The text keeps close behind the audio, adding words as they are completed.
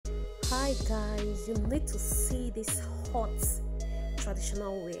Alright guys, you need to see this hot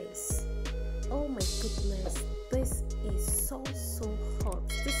traditional wears. Oh my goodness, this is so hot.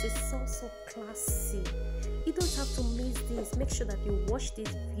 This is so classy. You don't have to miss this. Make sure that you watch this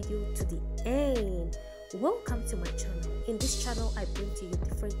video to the end. Welcome to my channel. In this channel I bring to you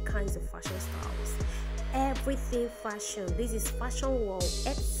different kinds of fashion styles, everything fashion. This is Fashion World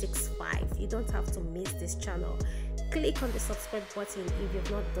 865. You don't have to miss this channel. Click on the subscribe button if you've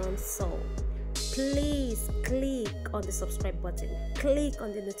not done so. Please click on the subscribe button, click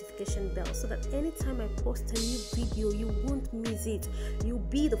on the notification bell, so that anytime I post a new video you won't miss it. You'll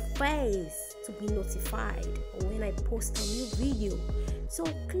be the first to be notified when I post a new video. So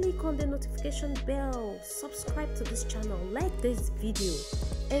click on the notification bell, subscribe to this channel, like this video,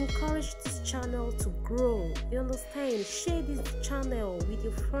 encourage this channel to grow. You understand? Share this channel with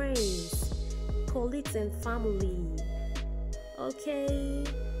your friends, colleagues and family. Okay,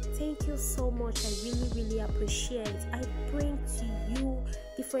 thank you so much. I really appreciate it. I bring to you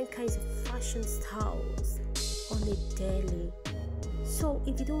different kinds of fashion styles on a daily. So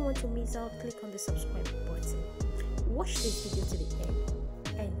if you don't want to miss out, click on the subscribe button, watch this video to the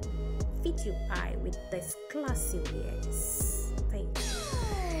end, and feed your eye with this classy wears.